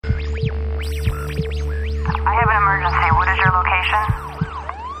emergency. What is your location?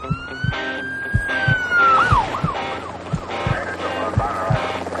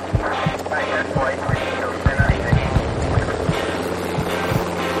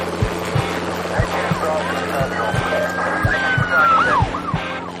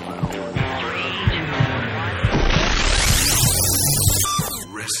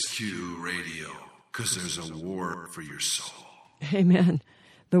 Rescue Radio, because there's a war for your soul. Amen.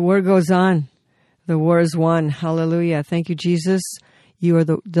 The war goes on. The war is won. Hallelujah. Thank you, Jesus. You are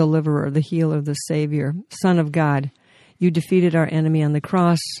the deliverer, the healer, the Savior, Son of God. You defeated our enemy on the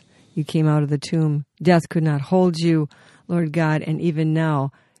cross. You came out of the tomb. Death could not hold you, Lord God, and even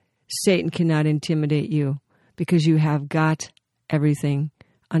now, Satan cannot intimidate you because you have got everything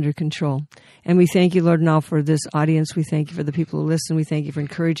under control. And we thank you, Lord, now for this audience. We thank you for the people who listen. We thank you for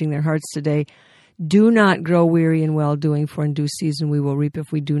encouraging their hearts today. Do not grow weary in well-doing, for in due season we will reap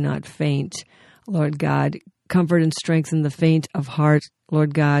if we do not faint. Lord God, comfort and strengthen the faint of heart,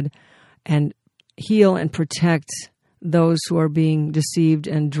 Lord God, and heal and protect those who are being deceived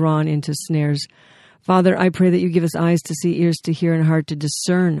and drawn into snares. Father, I pray that you give us eyes to see, ears to hear, and heart to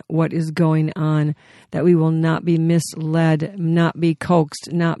discern what is going on, that we will not be misled, not be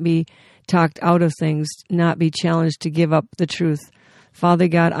coaxed, not be talked out of things, not be challenged to give up the truth. Father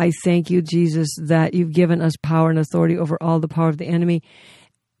God, I thank you, Jesus, that you've given us power and authority over all the power of the enemy.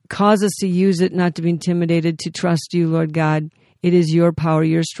 Cause us to use it, not to be intimidated, to trust you, Lord God. It is your power,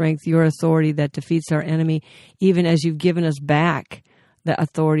 your strength, your authority that defeats our enemy, even as you've given us back the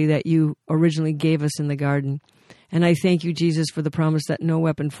authority that you originally gave us in the garden. And I thank you, Jesus, for the promise that no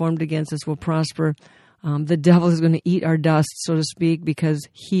weapon formed against us will prosper. The devil is going to eat our dust, so to speak, because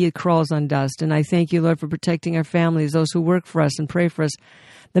he crawls on dust. And I thank you, Lord, for protecting our families, those who work for us and pray for us.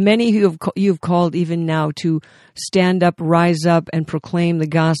 The many who you've called even now to stand up, rise up, and proclaim the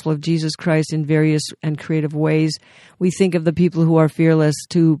gospel of Jesus Christ in various and creative ways. We think of the people who are fearless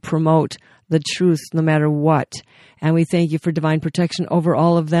to promote the truth no matter what. And we thank you for divine protection over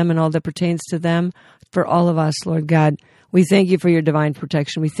all of them and all that pertains to them, for all of us, Lord God. We thank you for your divine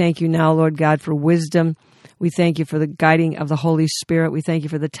protection. We thank you now, Lord God, for wisdom. We thank you for the guiding of the Holy Spirit. We thank you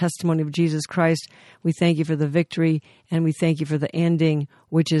for the testimony of Jesus Christ. We thank you for the victory, and we thank you for the ending,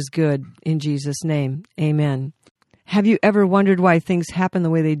 which is good. In Jesus' name, amen. Have you ever wondered why things happen the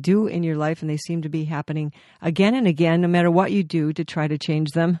way they do in your life, and they seem to be happening again and again, no matter what you do to try to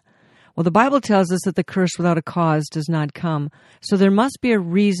change them? Well, the Bible tells us that the curse without a cause does not come. So there must be a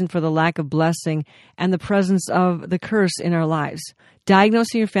reason for the lack of blessing and the presence of the curse in our lives.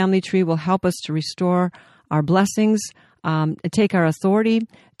 Diagnosing your family tree will help us to restore our blessings, take our authority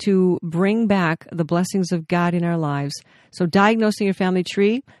to bring back the blessings of God in our lives. So diagnosing your family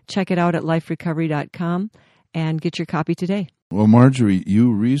tree, check it out at liferecovery.com and get your copy today. Well, Marjorie,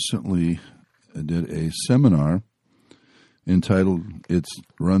 you recently did a seminar entitled It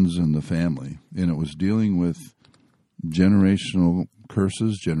Runs in the Family, and it was dealing with generational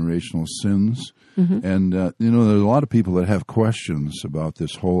curses, generational sins. Mm-hmm. And, there's a lot of people that have questions about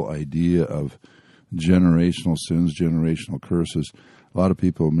this whole idea of generational sins, generational curses. A lot of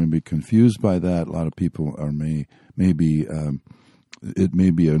people may be confused by that. A lot of people are it may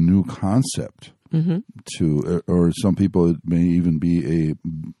be a new concept to, or some people it may even be a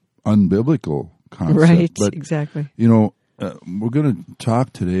unbiblical concept. Right, but, exactly. We're going to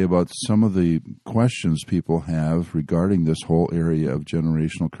talk today about some of the questions people have regarding this whole area of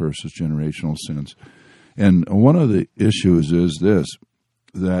generational curses, generational sins. And one of the issues is this,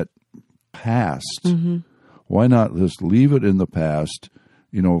 that past, why not just leave it in the past?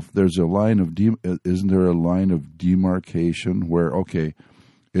 If there's a line of, isn't there a line of demarcation where, okay,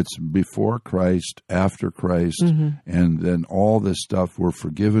 it's before Christ, after Christ, and then all this stuff, we're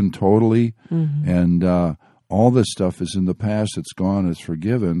forgiven totally, and all this stuff is in the past, it's gone, it's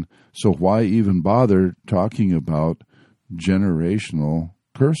forgiven, so why even bother talking about generational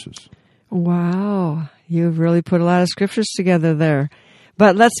curses? Wow, you've really put a lot of scriptures together there.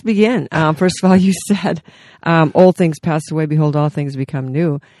 But let's begin. First of all, you said, old things pass away, behold, all things become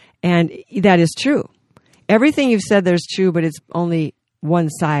new. And that is true. Everything you've said there's true, but it's only one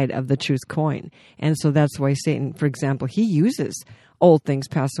side of the truth coin. And so that's why Satan, for example, he uses old things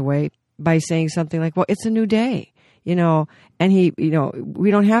pass away by saying something like, well, it's a new day, and we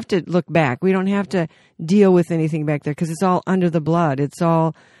don't have to look back. We don't have to deal with anything back there because it's all under the blood. It's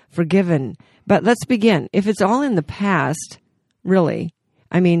all forgiven. But let's begin. If it's all in the past, really,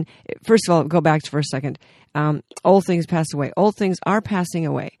 first of all, go back for a second. Old things pass away. Old things are passing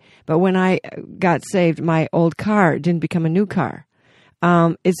away. But when I got saved, my old car didn't become a new car.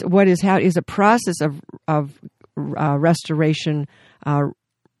 It's what is a process of restoration,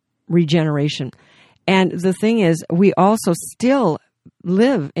 regeneration. And the thing is, we also still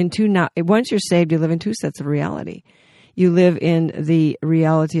live in once you're saved, you live in two sets of reality. You live in the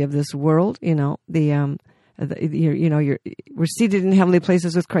reality of this world, we're seated in heavenly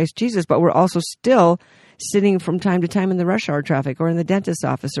places with Christ Jesus, but we're also still sitting from time to time in the rush hour traffic or in the dentist's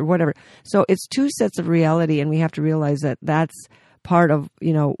office or whatever. So it's two sets of reality, and we have to realize that that's part of,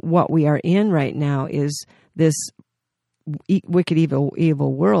 what we are in right now is this wicked,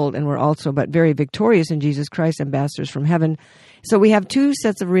 evil world, and we're also but very victorious in Jesus Christ, ambassadors from heaven. So we have two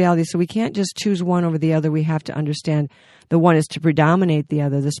sets of reality, so we can't just choose one over the other. We have to understand the one is to predominate the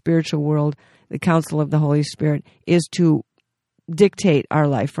other. The spiritual world, the counsel of the Holy Spirit, is to dictate our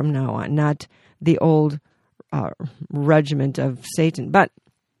life from now on, not the old regiment of Satan. But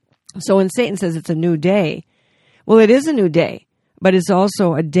so when Satan says it's a new day, well, it is a new day, but it's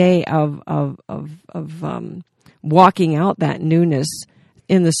also a day of walking out that newness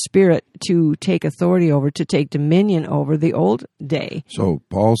in the Spirit to take authority over, to take dominion over the old day. So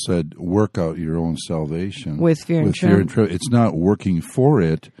Paul said, work out your own salvation. With fear and trembling. It's not working for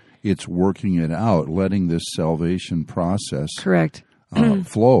it, it's working it out, letting this salvation process correct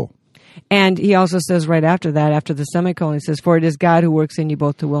flow. And he also says right after that, after the semicolon, he says, for it is God who works in you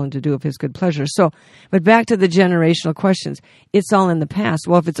both to will and to do of his good pleasure. So, but back to the generational questions. It's all in the past.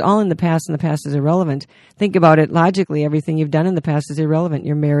 Well, if it's all in the past and the past is irrelevant, think about it logically. Everything you've done in the past is irrelevant.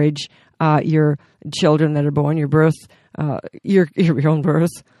 Your marriage, your children that are born, your birth, your own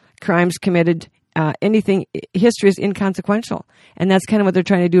birth, crimes committed, anything, history is inconsequential. And that's kind of what they're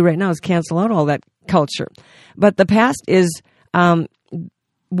trying to do right now, is cancel out all that culture. But the past is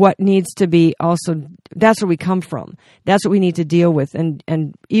what needs to be also, that's where we come from. That's what we need to deal with. And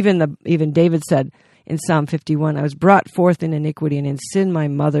even David said in Psalm 51, I was brought forth in iniquity, and in sin my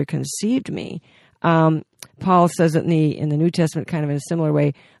mother conceived me. Paul says it in the New Testament kind of in a similar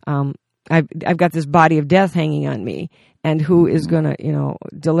way. I've got this body of death hanging on me, and who is going to,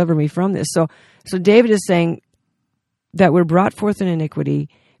 deliver me from this? So David is saying that we're brought forth in iniquity.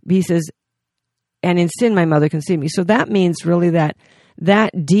 He says, and in sin my mother conceived me. So that means really that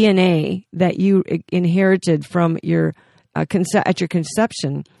DNA that you inherited from your at your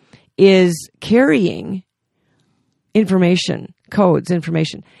conception is carrying information, codes,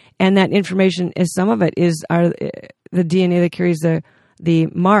 information, and that information is, some of it is the DNA that carries the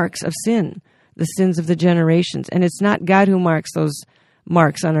marks of sin, the sins of the generations. And it's not God who marks those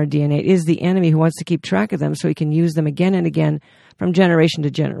marks on our DNA. It is the enemy who wants to keep track of them so he can use them again and again from generation to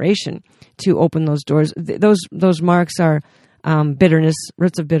generation to open those doors. Those marks are bitterness,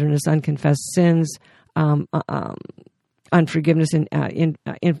 roots of bitterness, unconfessed sins, unforgiveness,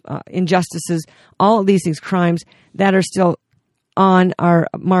 injustices, all of these things, crimes that are still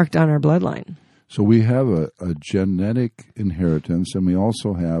marked on our bloodline. So we have a genetic inheritance, and we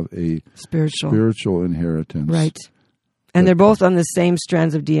also have a spiritual inheritance. Right. And they're both on the same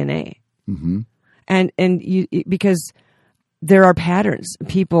strands of DNA. Mm-hmm. And because there are patterns.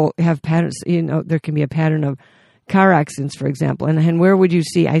 People have patterns. There can be a pattern of car accidents, for example. And where would you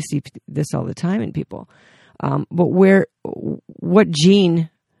see? I see this all the time in people. But what gene,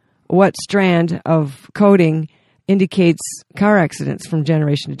 what strand of coding indicates car accidents from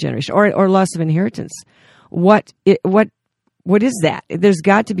generation to generation, or loss of inheritance? What is that? There's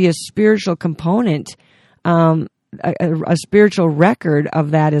got to be a spiritual component, a spiritual record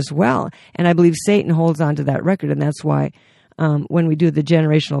of that as well. And I believe Satan holds on to that record, and that's why when we do the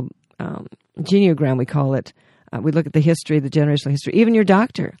generational genealogram, we call it. We look at the history, the generational history. Even your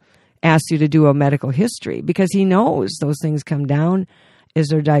doctor asks you to do a medical history because he knows those things come down. Is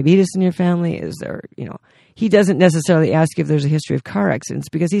there diabetes in your family? Is there, he doesn't necessarily ask you if there's a history of car accidents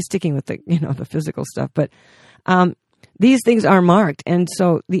because he's sticking with the physical stuff. But these things are marked. And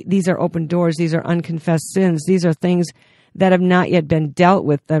so these are open doors. These are unconfessed sins. These are things that have not yet been dealt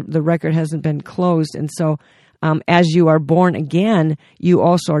with. The record hasn't been closed. And so as you are born again, you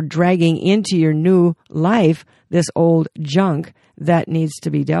also are dragging into your new life this old junk that needs to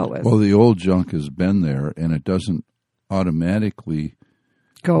be dealt with. Well, the old junk has been there, and it doesn't automatically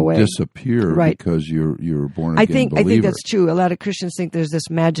go away, disappear, right? Because you're born again believer. I think that's true. A lot of Christians think there's this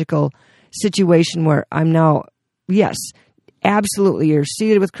magical situation where I'm now, yes, absolutely, you're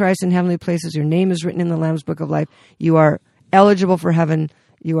seated with Christ in heavenly places. Your name is written in the Lamb's Book of Life. You are eligible for heaven.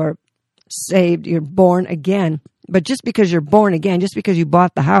 You are saved. You're born again. But just because you're born again, just because you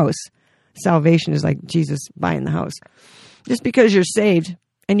bought the house, salvation is like Jesus buying the house. Just because you're saved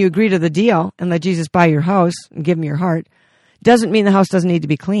and you agree to the deal and let Jesus buy your house and give him your heart, doesn't mean the house doesn't need to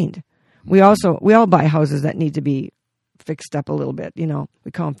be cleaned. We all buy houses that need to be fixed up a little bit.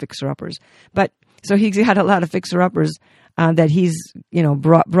 We call them fixer-uppers. But so he's got a lot of fixer-uppers that He's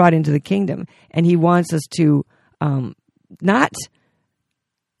brought into the kingdom, and He wants us to not.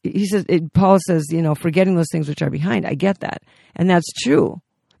 He says, Paul says, forgetting those things which are behind. I get that, and that's true.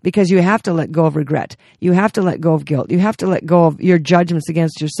 Because you have to let go of regret. You have to let go of guilt. You have to let go of your judgments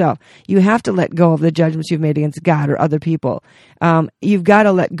against yourself. You have to let go of the judgments you've made against God or other people. You've got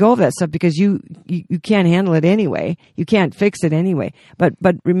to let go of that stuff because you can't handle it anyway. You can't fix it anyway. But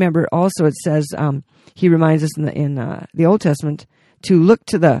remember, also it says He reminds us in the Old Testament to look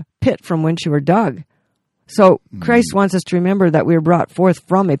to the pit from whence you were dug. So Christ wants us to remember that we were brought forth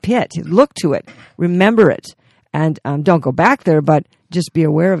from a pit. Look to it. Remember it. And don't go back there, but just be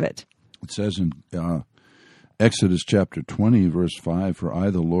aware of it. It says in Exodus chapter 20, verse 5, "For I,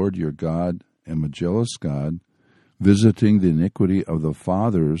 the Lord your God, am a jealous God, visiting the iniquity of the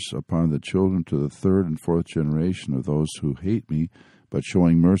fathers upon the children to the third and fourth generation of those who hate me, but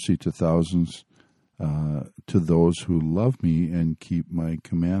showing mercy to thousands to those who love me and keep my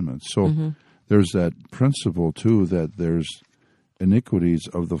commandments." So there's that principle, too, that there's iniquities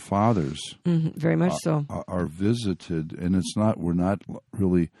of the fathers very much so are visited, and we're not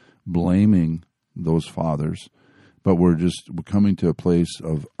really blaming those fathers, but we're coming to a place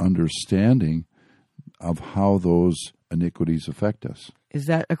of understanding of how those iniquities affect us. Is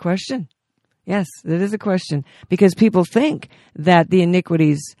that a question? Yes, that is a question, because people think that the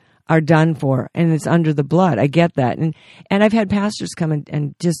iniquities are done for and it's under the blood. I get that. And I've had pastors come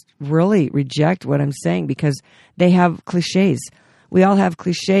and just really reject what I'm saying because they have cliches. We all have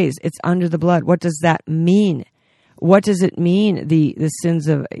cliches. It's under the blood. What does that mean? What does it mean? The sins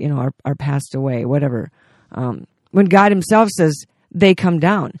of are passed away. Whatever. When God Himself says they come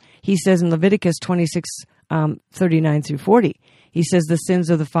down, He says in Leviticus 26, 39 through 40, He says the sins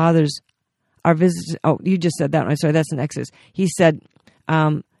of the fathers are visited. Oh, you just said that. I'm sorry. That's in Exodus. He said,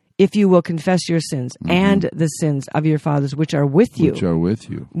 if you will confess your sins and the sins of your fathers which are with you. Which are with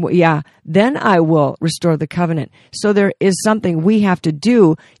you. Yeah. Then I will restore the covenant. So there is something we have to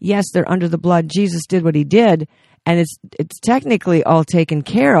do. Yes, they're under the blood. Jesus did what He did, and it's technically all taken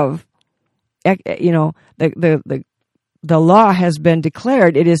care of. The law has been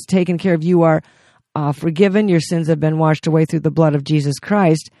declared. It is taken care of. You are forgiven. Your sins have been washed away through the blood of Jesus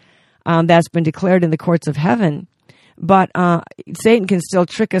Christ. That's been declared in the courts of heaven. But Satan can still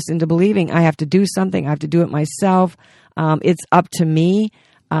trick us into believing I have to do something. I have to do it myself. It's up to me.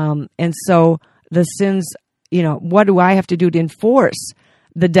 And so the sins, what do I have to do to enforce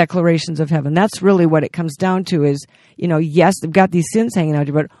the declarations of heaven? That's really what it comes down to is, yes, they've got these sins hanging out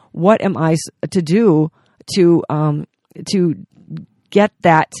here, but what am I to do to get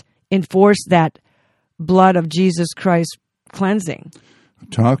that, enforce that blood of Jesus Christ cleansing?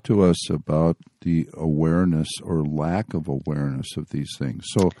 Talk to us about the awareness or lack of awareness of these things.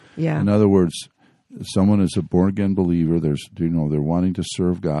 So, in other words, someone is a born-again believer. They're wanting to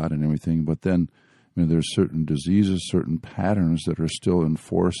serve God and everything, but then there's certain diseases, certain patterns that are still in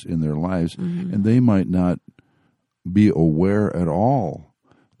force in their lives, and they might not be aware at all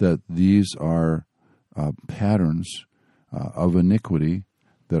that these are patterns of iniquity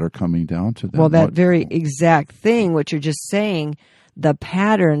that are coming down to them. Well, that very exact thing, what you're just saying, the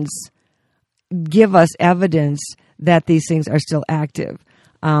patterns give us evidence that these things are still active.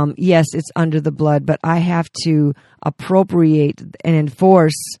 Yes, it's under the blood, but I have to appropriate and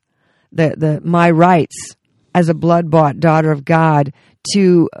enforce my rights as a blood-bought daughter of God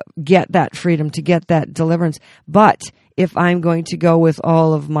to get that freedom, to get that deliverance. But if I'm going to go with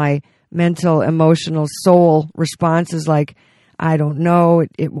all of my mental, emotional, soul responses like, I don't know,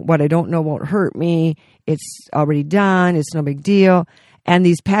 what I don't know won't hurt me, it's already done, it's no big deal, and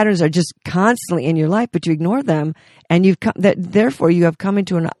these patterns are just constantly in your life, but you ignore them, and therefore you have come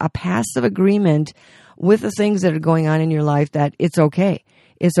into a passive agreement with the things that are going on in your life that it's okay.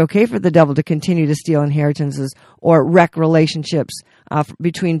 It's okay for the devil to continue to steal inheritances or wreck relationships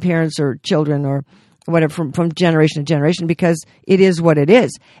between parents or children or whatever from generation to generation, because it is what it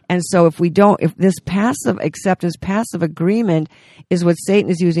is. And so if this passive acceptance, passive agreement is what Satan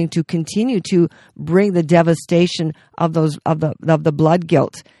is using to continue to bring the devastation of the blood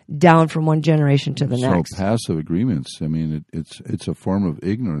guilt down from one generation to the next. So passive agreements, it's a form of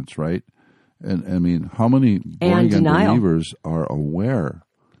ignorance, right? And how many born-again believers are aware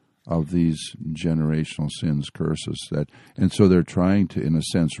of these generational sins, curses, and so they're trying to, in a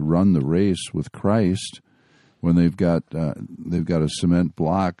sense, run the race with Christ when they've got a cement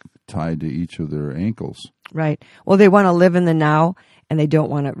block tied to each of their ankles. Right. Well, they want to live in the now, and they don't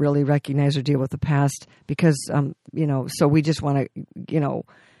want to really recognize or deal with the past because, so we just want to,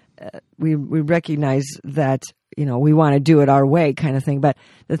 we recognize that, we want to do it our way kind of thing. But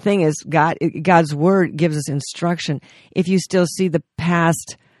the thing is, God's word gives us instruction. If you still see the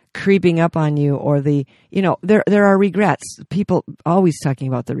past creeping up on you, or there are regrets. People always talking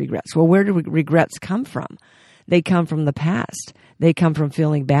about the regrets. Well, where do regrets come from? They come from the past. They come from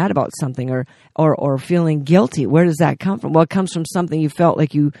feeling bad about something or feeling guilty. Where does that come from? Well, it comes from something you felt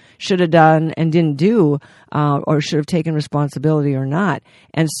like you should have done and didn't do, or should have taken responsibility or not.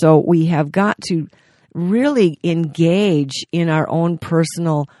 And so we have got to really engage in our own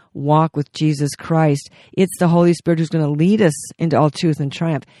personal walk with Jesus Christ. It's the Holy Spirit who's going to lead us into all truth and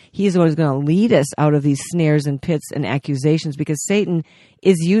triumph. He's the one who's going to lead us out of these snares and pits and accusations, because Satan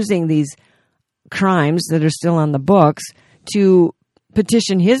is using these crimes that are still on the books to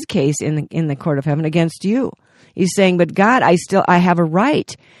petition his case in the court of heaven against you. He's saying, but God, I have a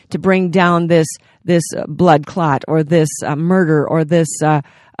right to bring down this blood clot, or this murder, or this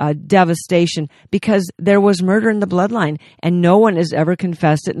devastation, because there was murder in the bloodline, and no one has ever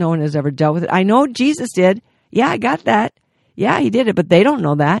confessed it. No one has ever dealt with it. I know Jesus did. Yeah, I got that. Yeah, he did it, but they don't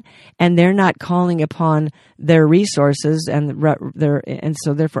know that, and they're not calling upon their resources, and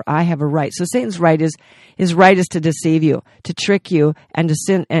so therefore I have a right. So Satan's right is to deceive you, to trick you, and to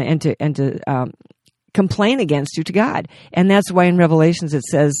sin, and to complain against you to God. And that's why in Revelations it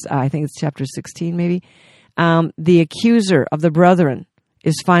says, I think it's chapter 16 maybe, the accuser of the brethren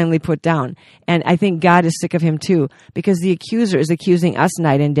is finally put down. And I think God is sick of him too, because the accuser is accusing us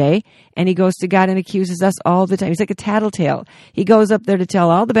night and day, and he goes to God and accuses us all the time. He's like a tattletale. He goes up there to tell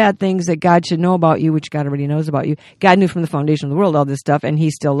all the bad things that God should know about you, which God already knows about you. God knew from the foundation of the world all this stuff, and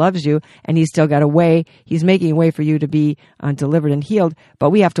he still loves you, and he's still got a way. He's making a way for you to be delivered and healed, but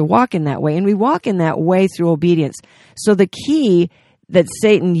we have to walk in that way, and we walk in that way through obedience. So the key that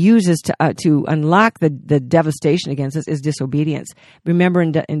Satan uses to unlock the devastation against us is disobedience. Remember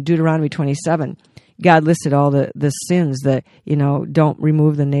in Deuteronomy 27, God listed all the sins that, don't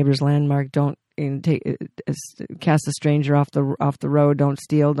remove the neighbor's landmark, don't cast a stranger off the road, don't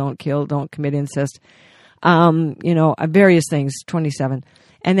steal, don't kill, don't commit incest, various things, 27.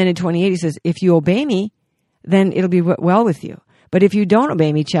 And then in 28 he says, if you obey me, then it'll be well with you. But if you don't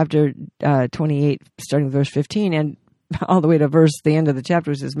obey me, chapter 28, starting with verse 15, and all the way to the end of the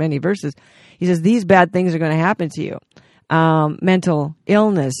chapter, which is many verses, he says, these bad things are going to happen to you. Mental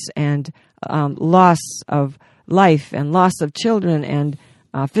illness, and loss of life, and loss of children, and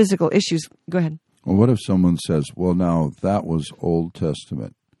physical issues. Go ahead. Well, what if someone says, well, now that was Old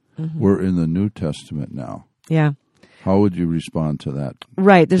Testament. Mm-hmm. We're in the New Testament now. Yeah. How would you respond to that?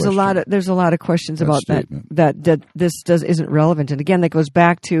 Right. There's a lot of questions about statement. that this isn't relevant. And again, that goes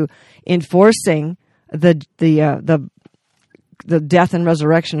back to enforcing the death and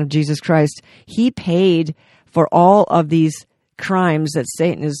resurrection of Jesus Christ. He paid for all of these crimes that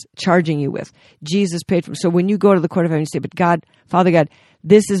Satan is charging you with. Jesus paid for. So when you go to the court of heaven, you say, but God, Father God,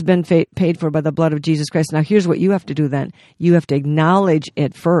 this has been paid for by the blood of Jesus Christ. Now here's what you have to do then. You have to acknowledge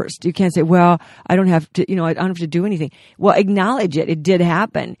it first. You can't say, well, I don't have to, I don't have to do anything. Well, acknowledge it. It did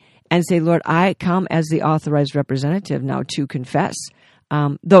happen. And say, Lord, I come as the authorized representative now to confess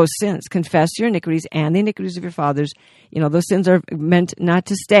those sins. Confess your iniquities and the iniquities of your fathers. Those sins are meant not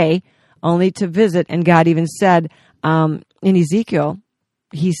to stay, only to visit. And God even said in Ezekiel,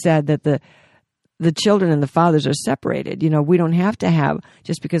 he said that the children and the fathers are separated. We don't have to have,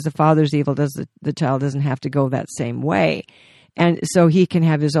 just because the father's evil, the child doesn't have to go that same way. And so he can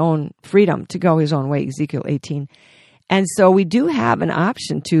have his own freedom to go his own way, Ezekiel 18. And so we do have an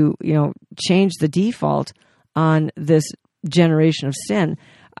option to, change the default on this generation of sin.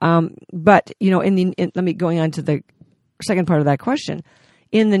 But, let me going on to the second part of that question.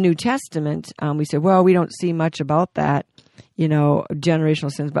 In the New Testament, we say, well, we don't see much about that,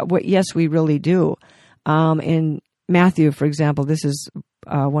 generational sins. But yes, we really do. In Matthew, for example, this is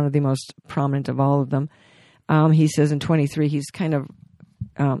one of the most prominent of all of them. He says in 23, he's kind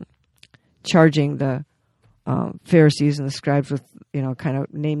of charging the Pharisees and the scribes with, kind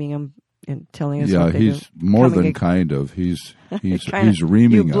of naming them and telling us what they do. Yeah, he's more than kind of. He's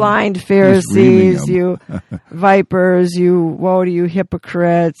reaming you them. Blind Pharisees, you vipers, you woe to you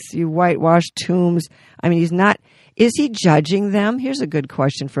hypocrites, you whitewashed tombs. I mean, is he judging them? Here's a good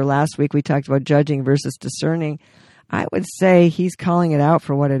question for last week. We talked about judging versus discerning. I would say he's calling it out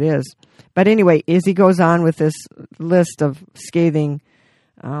for what it is. But anyway, as he goes on with this list of scathing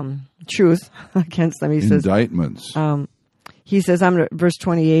truth against them, he says, indictments. He says, verse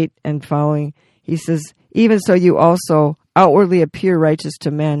 28 and following, he says, even so you also outwardly appear righteous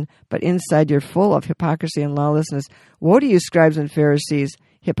to men, but inside you're full of hypocrisy and lawlessness. Woe to you, scribes and Pharisees,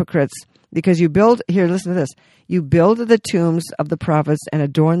 hypocrites! because you build, here, listen to this, you build the tombs of the prophets and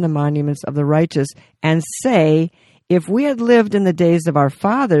adorn the monuments of the righteous, and say, if we had lived in the days of our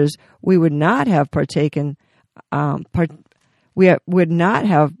fathers, we would not have partaken, would not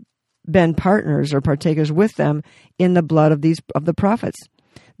have been partners or partakers with them in the blood of the prophets.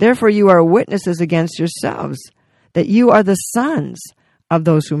 Therefore you are witnesses against yourselves that you are the sons of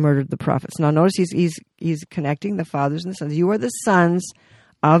those who murdered the prophets. Now notice he's connecting the fathers and the sons. You are the sons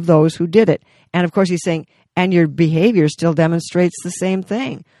of those who did it. And of course he's saying, and your behavior still demonstrates the same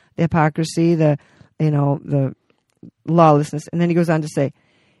thing. The hypocrisy, the lawlessness. And then he goes on to say,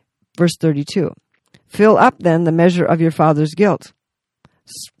 verse 32, fill up then the measure of your father's guilt.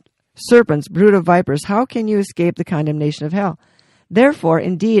 Serpents, brood of vipers, how can you escape the condemnation of hell? Therefore,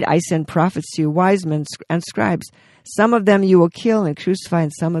 indeed, I send prophets to you, wise men and scribes. Some of them you will kill and crucify,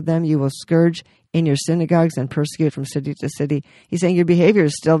 and some of them you will scourge in your synagogues and persecute from city to city. He's saying your behavior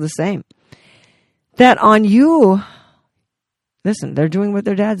is still the same. That on you, listen, they're doing what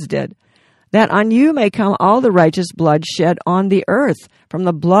their dads did. That on you may come all the righteous blood shed on the earth, from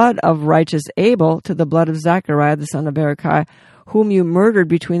the blood of righteous Abel to the blood of Zechariah, the son of Berechiah, whom you murdered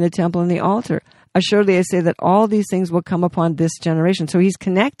between the temple and the altar. Assuredly, I say that all these things will come upon this generation. So he's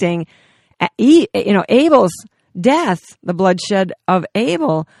connecting, Abel's death, the bloodshed of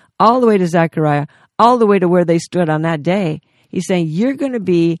Abel, all the way to Zechariah, all the way to where they stood on that day. He's saying you're going to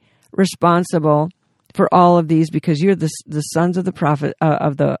be responsible for all of these because you're the sons of the prophet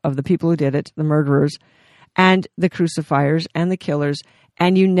of the people who did it, the murderers, and the crucifiers and the killers,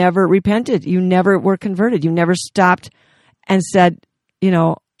 and you never repented. You never were converted. You never stopped and said,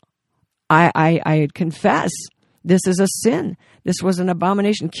 I confess this is a sin. This was an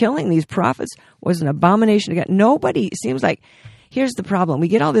abomination. Killing these prophets was an abomination to God. Nobody, it seems like, here's the problem. We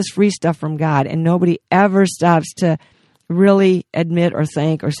get all this free stuff from God, and nobody ever stops to really admit or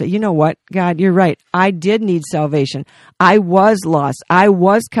thank or say, you know what, God, you're right. I did need salvation. I was lost. I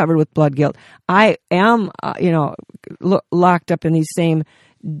was covered with blood guilt. I am, locked up in these same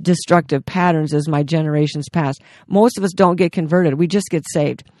destructive patterns as my generations past. Most of us don't get converted. We just get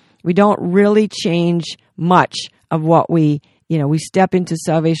saved. We don't really change much of what we step into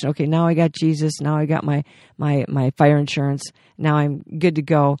salvation. Okay, now I got Jesus. Now I got my fire insurance. Now I'm good to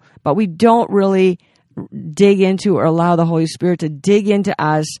go. But we don't really dig into or allow the Holy Spirit to dig into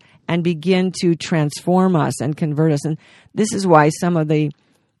us and begin to transform us and convert us. And this is why some of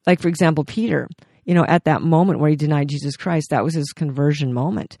like for example, Peter, at that moment where he denied Jesus Christ, that was his conversion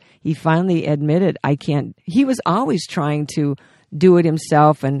moment. He finally admitted, he was always trying to do it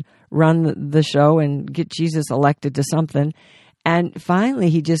himself and run the show and get Jesus elected to something. And finally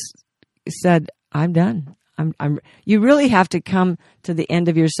he just said, I'm done. You really have to come to the end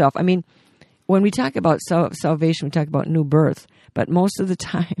of yourself. I mean, when we talk about salvation, we talk about new birth, but most of the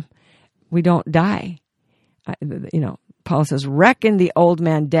time we don't die. Paul says, reckon the old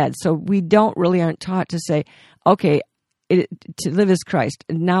man dead. So we aren't taught to say, okay, to live is Christ.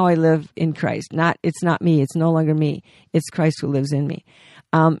 Now I live in Christ. It's not me. It's no longer me. It's Christ who lives in me.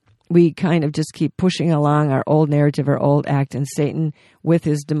 We kind of just keep pushing along our old narrative, our old act, and Satan, with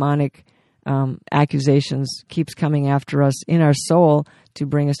his demonic accusations, keeps coming after us in our soul to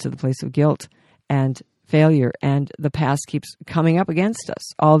bring us to the place of guilt and failure, and the past keeps coming up against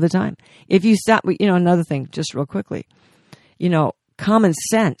us all the time. If you stop, another thing, just real quickly, common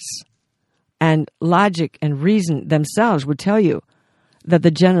sense and logic and reason themselves would tell you that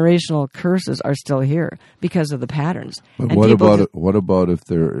the generational curses are still here because of the patterns. But and what about if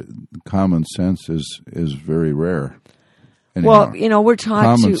their common sense is very rare? Anyhow, well, we're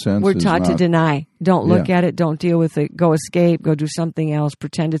taught to deny. Don't look at it. Don't deal with it. Go escape. Go do something else.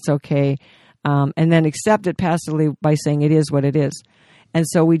 Pretend it's okay, and then accept it passively by saying it is what it is. And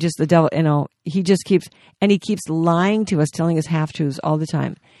so the devil, he just keeps lying to us, telling us half-truths all the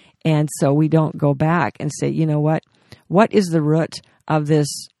time. And so we don't go back and say, you know what is the root of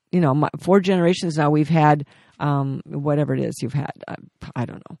this? 4 generations now we've had, whatever it is you've had, I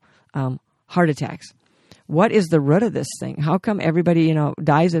don't know, heart attacks. What is the root of this thing? How come everybody,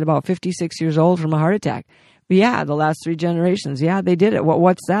 dies at about 56 years old from a heart attack? Yeah, the last 3 generations. Yeah, they did it.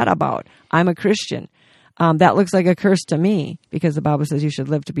 What's that about? I'm a Christian. That looks like a curse to me because the Bible says you should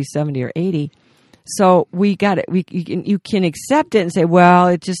live to be 70 or 80. So we got it. You can accept it and say, well,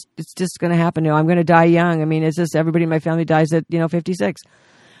 it's just going to happen. I'm going to die young. I mean, it's just everybody in my family dies at 56.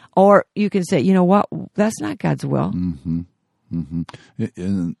 Or you can say, you know what? That's not God's will. Mm-hmm. Mm-hmm.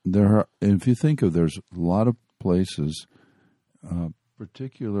 And if you think there's a lot of places,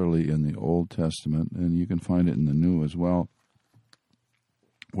 particularly in the Old Testament, and you can find it in the New as well,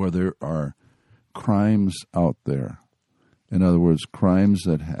 where there are crimes out there In other words, crimes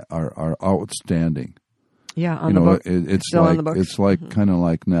that are outstanding. Yeah, on the book. It's Still like on the books. it's like kind of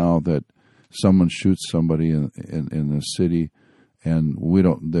like now that someone shoots somebody in the city, and we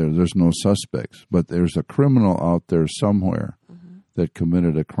don't. There's no suspects, but there's a criminal out there somewhere that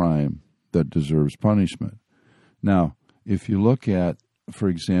committed a crime that deserves punishment. Now, if you look at, for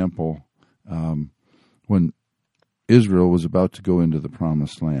example, when Israel was about to go into the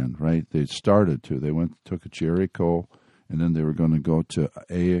Promised Land, right? They started to. They took Jericho, and then they were going to go to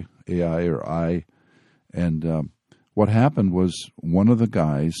Ai. And what happened was one of the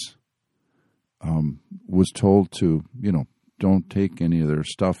guys was told to, don't take any of their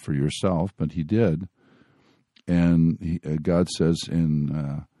stuff for yourself, but he did. And God says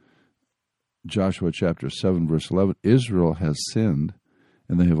in Joshua chapter 7, verse 11, Israel has sinned,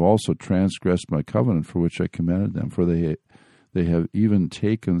 and they have also transgressed my covenant for which I commanded them. For they have even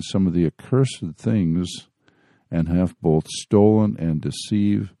taken some of the accursed things and have both stolen and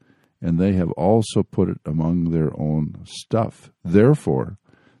deceived, and they have also put it among their own stuff. Therefore,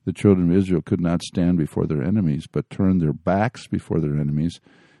 the children of Israel could not stand before their enemies, but turned their backs before their enemies,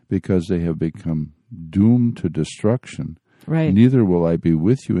 because they have become doomed to destruction. Right. Neither will I be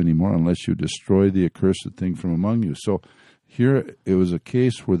with you anymore unless you destroy the accursed thing from among you. So here it was a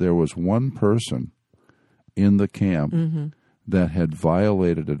case where there was one person in the camp that had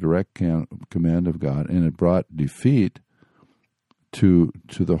violated a direct command of God, and it brought defeat to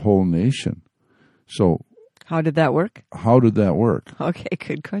the whole nation. So how did that work? Okay,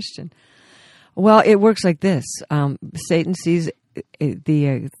 good question. Well, it works like this. Satan sees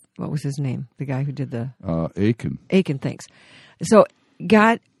what was his name? The guy who did the... Achan. Achan, thanks. So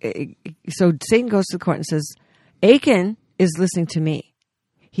Satan goes to the court and says, Achan is listening to me.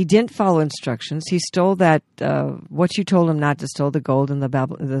 He didn't follow instructions. He stole that, what you told him not to steal, the gold and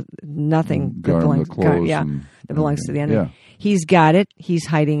the nothing that belongs, that belongs to the enemy. Yeah. He's got it. He's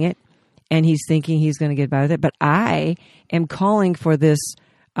hiding it. And he's thinking he's going to get by with it. But I am calling for this.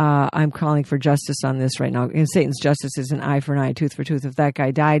 I'm calling for justice on this right now. And Satan's justice is an eye for an eye, tooth for tooth. If that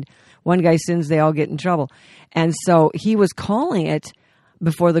guy died, one guy sins, they all get in trouble. And so he was calling it out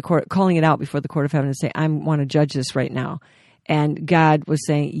before the court of heaven and say, I want to judge this right now. And God was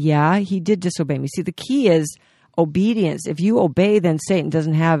saying, yeah, he did disobey me. See, the key is obedience. If you obey, then Satan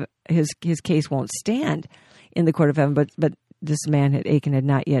doesn't have his case won't stand in the court of heaven. But this man, Achan, had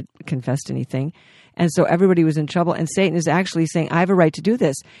not yet confessed anything. And so everybody was in trouble. And Satan is actually saying, I have a right to do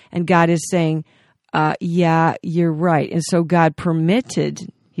this. And God is saying, yeah, you're right. And so God permitted,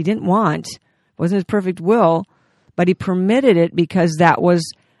 he didn't want, wasn't his perfect will, but he permitted it because that was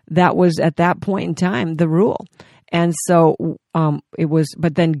at that point in time the rule. And so it was,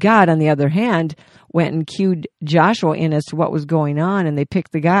 but then God, on the other hand, went and cued Joshua in as to what was going on, and they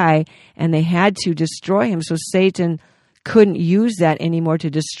picked the guy, and they had to destroy him. So Satan couldn't use that anymore to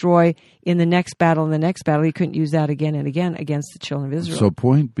destroy in the next battle. In the next battle, he couldn't use that again and again against the children of Israel. So,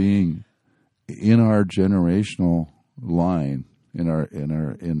 point being, in our generational line, in our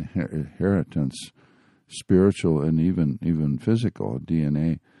inheritance, spiritual and even physical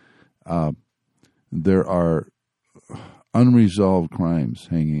DNA, there are unresolved crimes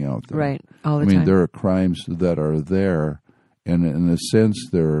hanging out there. Right, all the time. There are crimes that are there, and in a sense,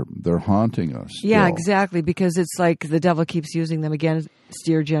 they're haunting us. Yeah, still. exactly, because it's like the devil keeps using them against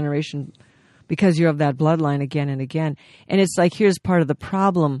your generation because you're of that bloodline again and again. And it's like, here's part of the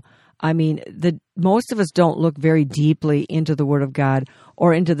problem. Most of us don't look very deeply into the Word of God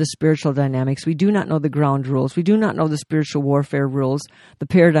or into the spiritual dynamics. We do not know the ground rules. We do not know the spiritual warfare rules, the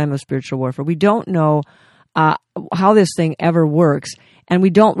paradigm of spiritual warfare. We don't know how this thing ever works, and we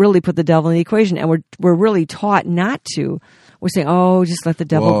don't really put the devil in the equation, and we're really taught not to. We're saying, oh, just let the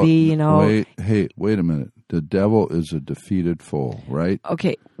devil be, Wait a minute. The devil is a defeated foe, right?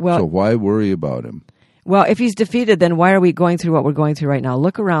 Okay, well... So why worry about him? Well, if he's defeated, then why are we going through what we're going through right now?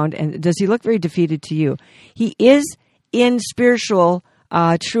 Look around, and does he look very defeated to you? He is, in spiritual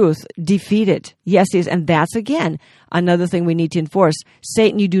truth, defeated. Yes, he is. And that's, again, another thing we need to enforce.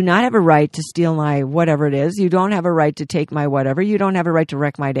 Satan, you do not have a right to steal my whatever it is. You don't have a right to take my whatever. You don't have a right to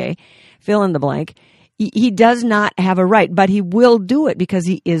wreck my day. Fill in the blank. He does not have a right, but he will do it because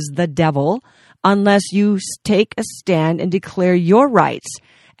he is the devil unless you take a stand and declare your rights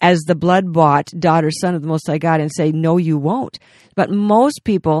as the blood-bought daughter, son of the Most High God, and say, no, you won't. But most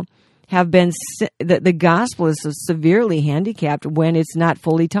people have been, the gospel is severely handicapped when it's not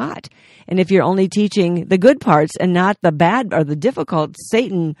fully taught. And if you're only teaching the good parts and not the bad or the difficult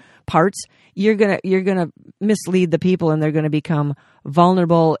Satan parts, you're gonna mislead the people, and they're going to become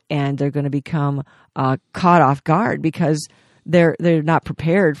vulnerable, and they're going to become caught off guard because they're not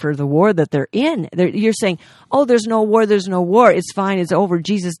prepared for the war that they're in. You're saying, oh, there's no war, it's fine, it's over,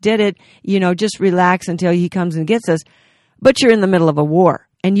 Jesus did it, just relax until he comes and gets us. But you're in the middle of a war,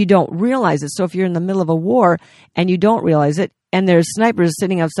 and you don't realize it. So if you're in the middle of a war, and you don't realize it, and there's snipers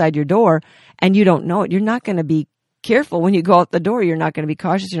sitting outside your door, and you don't know it, you're not going to be careful when you go out the door. You're not going to be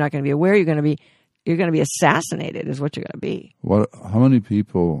cautious, you're not going to be aware, you're going to be assassinated is what you're going to be. How many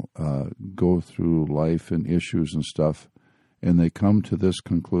people go through life and issues and stuff, and they come to this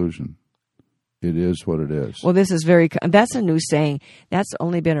conclusion? It is what it is. Well, that's a new saying. That's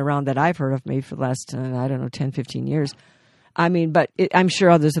only been around that I've heard of maybe for the last, 10, 15 years. I mean, I'm sure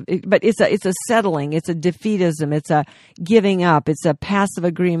others have, but it's a settling, it's a defeatism, it's a giving up, it's a passive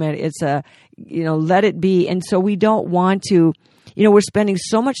agreement, it's a, let it be. And so we don't want to, we're spending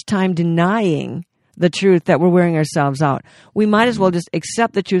so much time denying the truth that we're wearing ourselves out. We might as well just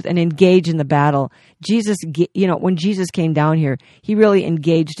accept the truth and engage in the battle. Jesus, when Jesus came down here, he really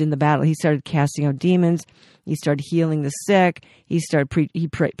engaged in the battle. He started casting out demons. He started healing the sick. He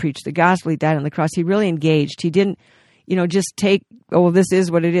preached the gospel. He died on the cross. He really engaged. He didn't, just take, oh, this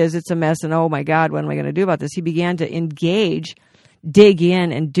is what it is. It's a mess. And oh my God, what am I going to do about this? He began to engage, dig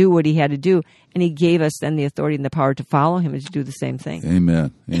in, and do what he had to do. And he gave us then the authority and the power to follow him and to do the same thing.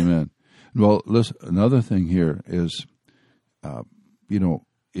 Amen. Amen. Well, listen, another thing here is,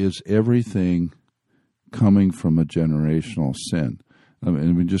 is everything coming from a generational sin? Let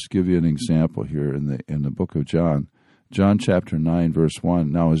me just give you an example here in the book of John. John chapter 9, verse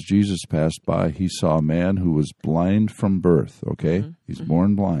 1. Now, as Jesus passed by, he saw a man who was blind from birth, okay? Mm-hmm. He's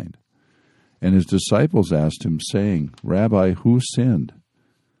born blind. And his disciples asked him, saying, Rabbi, who sinned,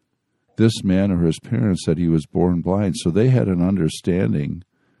 this man or his parents, that he was born blind? So they had an understanding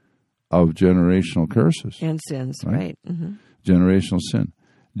of generational curses. And sins, right? Mm-hmm. Generational sin.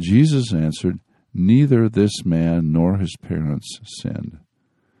 Jesus answered, neither this man nor his parents sinned,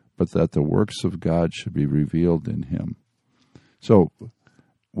 but that the works of God should be revealed in him. So,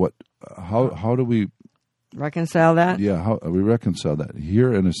 how do we reconcile that? Yeah, how we reconcile that?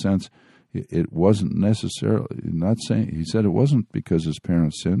 Here, in a sense, it wasn't necessarily, not saying, he said it wasn't because his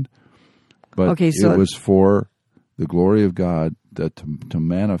parents sinned, but it was for the glory of God, that to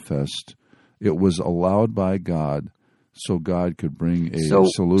manifest. It was allowed by God so God could bring a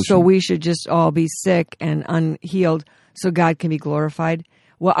solution. So we should just all be sick and unhealed so God can be glorified?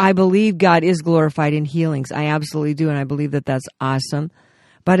 Well, I believe God is glorified in healings. I absolutely do, and I believe that that's awesome.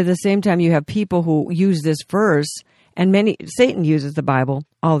 But at the same time, you have people who use this verse, and Satan uses the Bible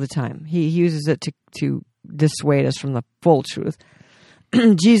all the time. He uses it to dissuade us from the full truth.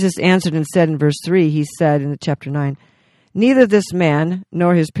 Jesus answered and said in verse 3, he said in chapter 9, neither this man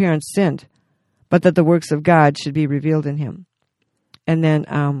nor his parents sinned, but that the works of God should be revealed in him. And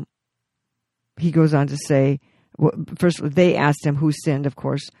then he goes on to say, first they asked him who sinned, of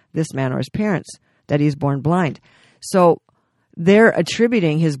course, this man or his parents, that he is born blind. So they're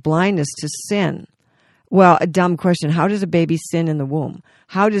attributing his blindness to sin. Well, a dumb question. How does a baby sin in the womb?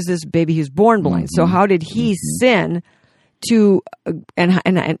 How does this baby who's born blind? So how did he sin to,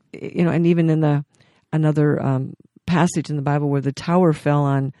 and even in another passage in the Bible where the tower fell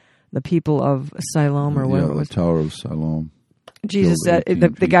on the people of Siloam or whatever it was. The Tower of Siloam. Jesus said,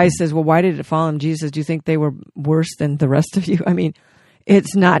 the guy says, well, why did it fall on him? Jesus says, do you think they were worse than the rest of you? I mean,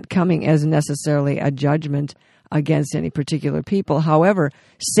 it's not coming as necessarily a judgment against any particular people. However,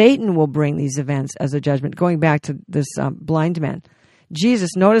 Satan will bring these events as a judgment. Going back to this blind man,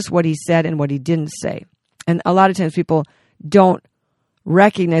 Jesus, notice what he said and what he didn't say. And a lot of times people don't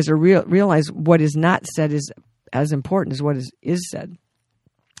recognize or realize what is not said is as important as what is said.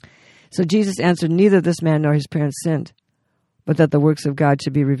 So Jesus answered, neither this man nor his parents sinned, but that the works of God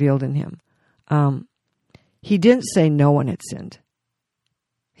should be revealed in him. He didn't say no one had sinned.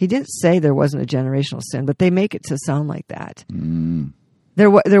 He didn't say there wasn't a generational sin, but they make it to sound like that. Mm. There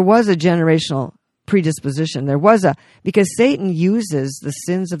was a generational predisposition. Because Satan uses the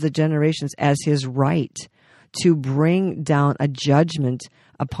sins of the generations as his right to bring down a judgment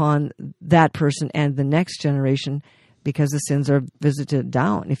upon that person and the next generation, because the sins are visited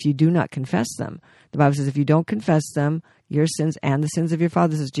down if you do not confess them. The Bible says if you don't confess them, your sins and the sins of your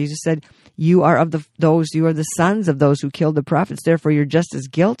fathers, as Jesus said, you are of you are the sons of those who killed the prophets. Therefore, you're just as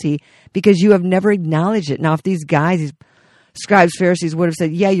guilty because you have never acknowledged it. Now, if these guys, these scribes, Pharisees would have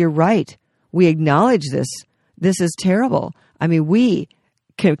said, yeah, you're right. We acknowledge this. This is terrible. I mean, we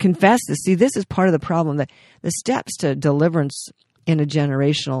can confess this. See, this is part of the problem, that the steps to deliverance in a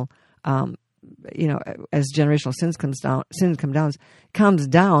generational as generational sins comes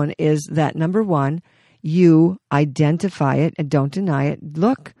down is that, number one, you identify it and don't deny it.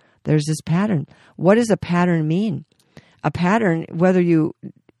 Look, there's this pattern. What does a pattern mean? a pattern, whether you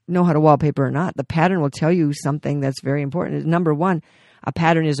know how to wallpaper or not, the pattern will tell you something that's very important. Number one, a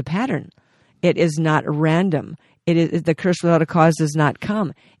pattern is a pattern. It is not random. It is the curse without a cause does not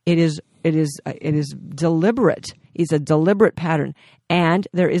come. It is deliberate. It's a deliberate pattern, and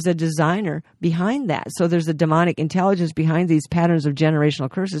there is a designer behind that. So there's a demonic intelligence behind these patterns of generational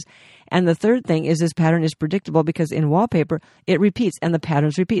curses. And the third thing is this pattern is predictable because in wallpaper it repeats, and the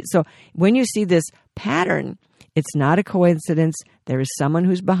patterns repeat. So when you see this pattern, it's not a coincidence. There is someone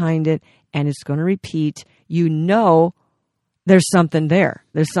who's behind it, and it's going to repeat. You know there's something there.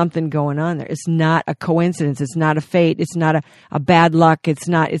 There's something going on there. It's not a coincidence. It's not a fate. It's not a bad luck. It's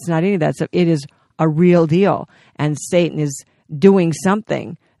not any of that stuff. It is a real deal. And Satan is doing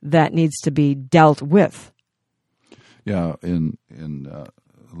something that needs to be dealt with. Yeah, in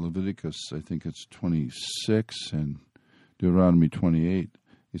Leviticus, I think it's 26 and Deuteronomy 28,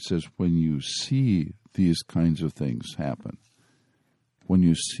 it says, when you see these kinds of things happen, when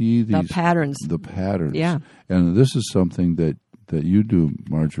you see these the patterns, yeah, and this is something that you do,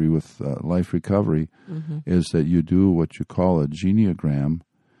 Marjorie, with Life Recovery, is that you do what you call a genealogram,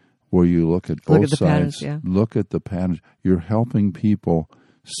 where you look at both sides, patterns, yeah. Look at the patterns. You're helping people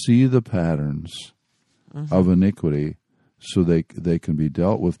see the patterns of iniquity, so they can be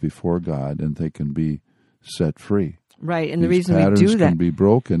dealt with before God and they can be set free. Right, and These the reason we patterns do that can be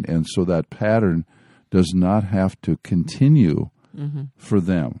broken, and so that pattern does not have to continue for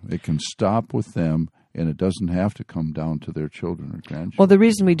them. It can stop with them, and it doesn't have to come down to their children or grandchildren. Well, the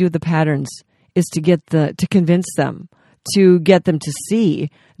reason we do the patterns is to convince them, to get them to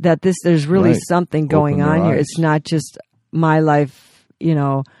see that there's really something going on here. It's not just my life,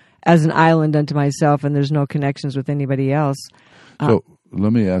 as an island unto myself, and there's no connections with anybody else. So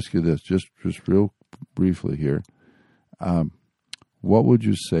let me ask you this, just real briefly here. What would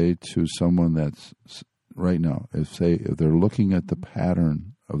you say to someone that's right now, if they're looking at the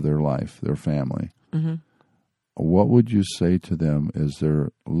pattern of their life, their family, what would you say to them as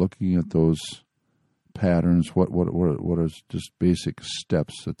they're looking at those patterns? What are just basic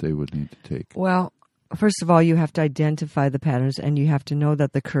steps that they would need to take? Well, first of all, you have to identify the patterns, and you have to know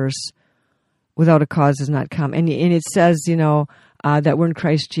that the curse without a cause does not come. And it says, that we're in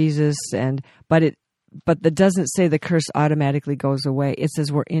Christ Jesus, but that doesn't say the curse automatically goes away. It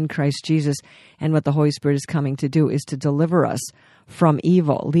says we're in Christ Jesus, and what the Holy Spirit is coming to do is to deliver us from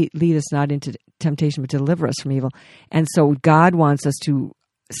evil. Lead us not into temptation, but deliver us from evil. And so God wants us to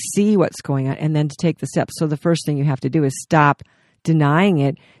see what's going on and then to take the steps. So the first thing you have to do is stop denying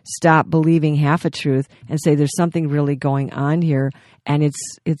it, stop believing half a truth, and say there's something really going on here, and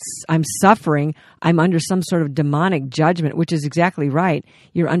I'm suffering. I'm under some sort of demonic judgment, which is exactly right.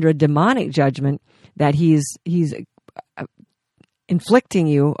 You're under a demonic judgment that he's inflicting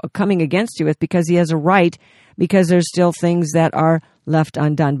you, coming against you with, because he has a right, because there's still things that are left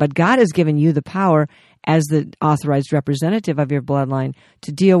undone. But God has given you the power as the authorized representative of your bloodline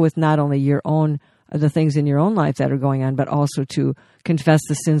to deal with not only the things in your own life that are going on, but also to confess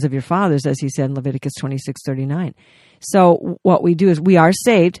the sins of your fathers, as he said in Leviticus 26:39. So what we do is we are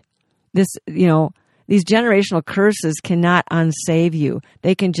saved. These generational curses cannot unsave you.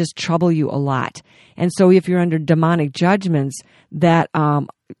 They can just trouble you a lot. And so if you're under demonic judgments that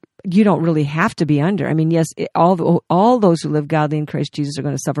you don't really have to be under. I mean, yes, all those who live godly in Christ Jesus are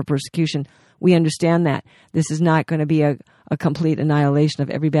going to suffer persecution. We understand that. This is not going to be a complete annihilation of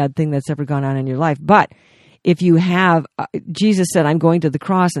every bad thing that's ever gone on in your life. But if you have, Jesus said, I'm going to the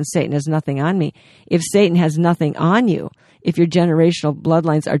cross and Satan has nothing on me. If Satan has nothing on you, if your generational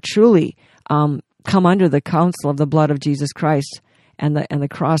bloodlines are truly come under the counsel of the blood of Jesus Christ and the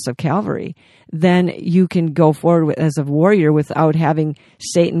cross of Calvary, then you can go forward as a warrior without having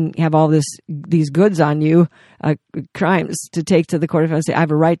Satan have all these goods on you, crimes to take to the court of heaven and say, I have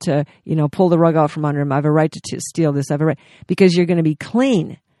a right to, pull the rug out from under him. I have a right to steal this. I have a right, because you're going to be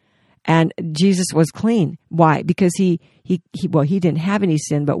clean. And Jesus was clean. Why? Because he didn't have any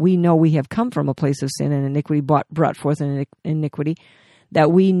sin, but we know we have come from a place of sin and iniquity, brought forth an iniquity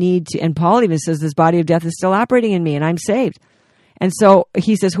that we need to. And Paul even says, this body of death is still operating in me, and I'm saved. And so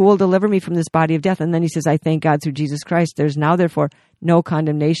he says, who will deliver me from this body of death? And then he says, I thank God through Jesus Christ. There's now, therefore, no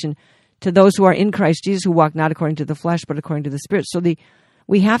condemnation to those who are in Christ Jesus, who walk not according to the flesh, but according to the Spirit. So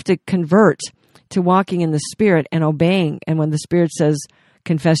we have to convert to walking in the Spirit and obeying. And when the Spirit says,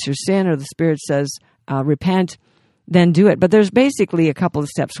 confess your sin, or the Spirit says, repent, then do it. But there's basically a couple of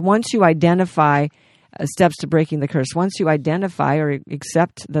steps. Once you identify steps to breaking the curse, once you identify or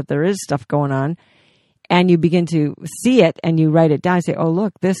accept that there is stuff going on, and you begin to see it and you write it down, and say, oh,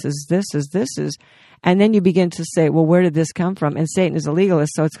 look, this is. And then you begin to say, well, where did this come from? And Satan is a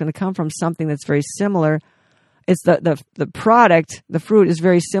legalist, so it's going to come from something that's very similar it's the product, the fruit is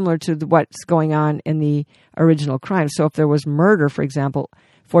very similar to what's going on in the original crime. So if there was murder, for example,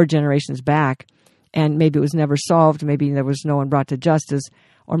 4 generations back, and maybe it was never solved, maybe there was no one brought to justice,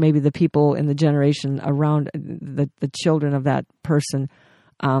 or maybe the people in the generation around the children of that person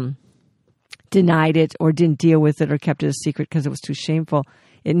denied it or didn't deal with it or kept it a secret because it was too shameful.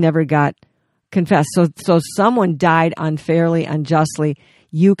 It never got confessed. So someone died unfairly, unjustly.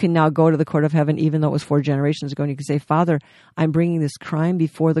 You can now go to the court of heaven, even though it was 4 generations ago, and you can say, Father, I'm bringing this crime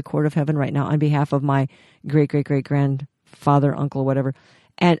before the court of heaven right now on behalf of my great-great-great-grandfather, uncle, whatever,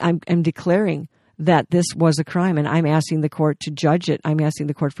 and I'm declaring that this was a crime, and I'm asking the court to judge it. I'm asking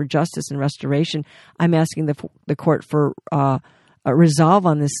the court for justice and restoration. I'm asking the court for a resolve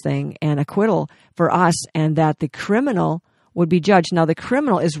on this thing and acquittal for us, and that the criminal would be judged. Now, the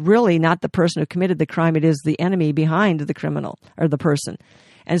criminal is really not the person who committed the crime. It is the enemy behind the criminal or the person.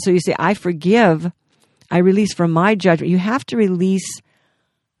 And so you say, I forgive, I release from my judgment. You have to release.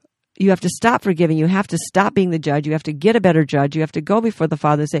 You have to stop forgiving. You have to stop being the judge. You have to get a better judge. You have to go before the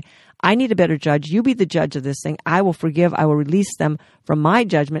Father and say, I need a better judge. You be the judge of this thing. I will forgive. I will release them from my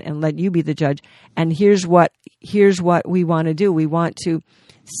judgment and let you be the judge. And here's what we want to do. We want to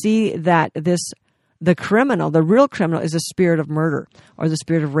see that the criminal, the real criminal, is a spirit of murder or the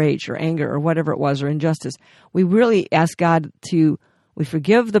spirit of rage or anger or whatever it was, or injustice. We really ask God we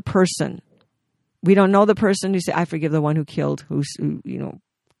forgive the person. We don't know the person. You say, I forgive the one who killed, who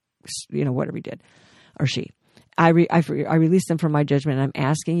whatever he did, or she. I release them from my judgment, and I'm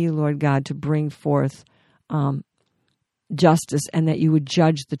asking you, Lord God, to bring forth justice, and that you would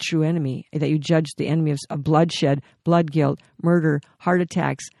judge the true enemy, that you judge the enemy of bloodshed, blood guilt, murder, heart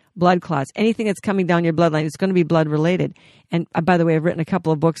attacks, blood clots, anything that's coming down your bloodline. It's going to be blood related. And by the way, I've written a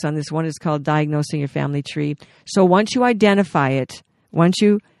couple of books on this. One is called Diagnosing Your Family Tree. So once you identify it, once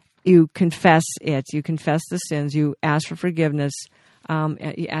you confess it, you confess the sins, you ask for forgiveness,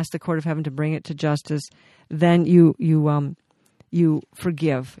 you ask the court of heaven to bring it to justice, then you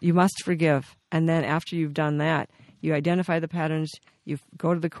forgive. You must forgive. And then after you've done that, you identify the patterns, you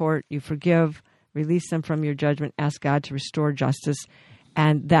go to the court, you forgive, release them from your judgment, ask God to restore justice,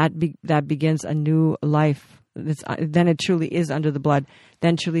 and that begins a new life. Then it truly is under the blood.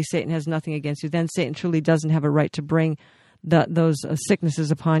 Then truly Satan has nothing against you. Then Satan truly doesn't have a right to bring those sicknesses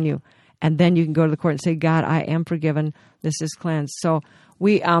upon you. And then you can go to the court and say, God, I am forgiven. This is cleansed. So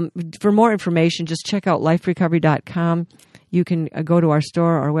for more information, just check out liferecovery.com. You can go to our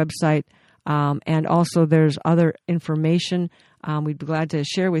store, our website, and also there's other information we'd be glad to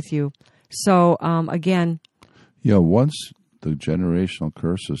share with you. So again, once the generational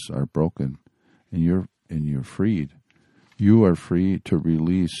curses are broken and you're freed, you are free to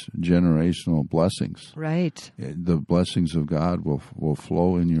release generational blessings. Right. The blessings of God will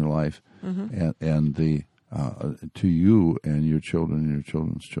flow in your life, and to you and your children and your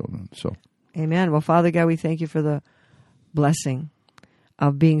children's children. So, amen. Well, Father God, we thank you for the blessing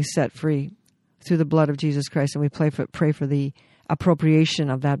of being set free through the blood of Jesus Christ, and we pray for the appropriation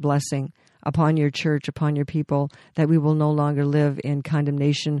of that blessing upon your church, upon your people, that we will no longer live in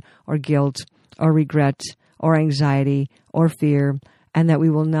condemnation or guilt or regret or anxiety or fear, and that we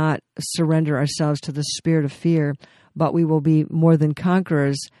will not surrender ourselves to the spirit of fear, but we will be more than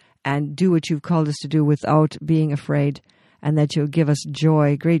conquerors and do what you've called us to do without being afraid, and that you'll give us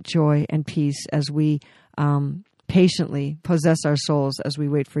joy, great joy and peace as we patiently possess our souls as we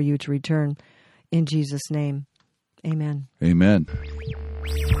wait for you to return. In Jesus' name, amen. Amen. I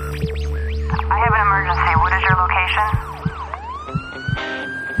have an emergency. What is your location?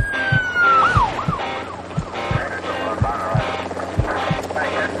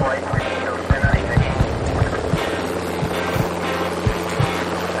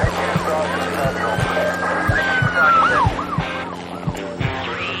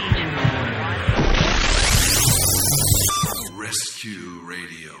 Rescue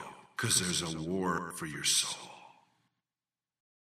Radio, because there's a war for your soul.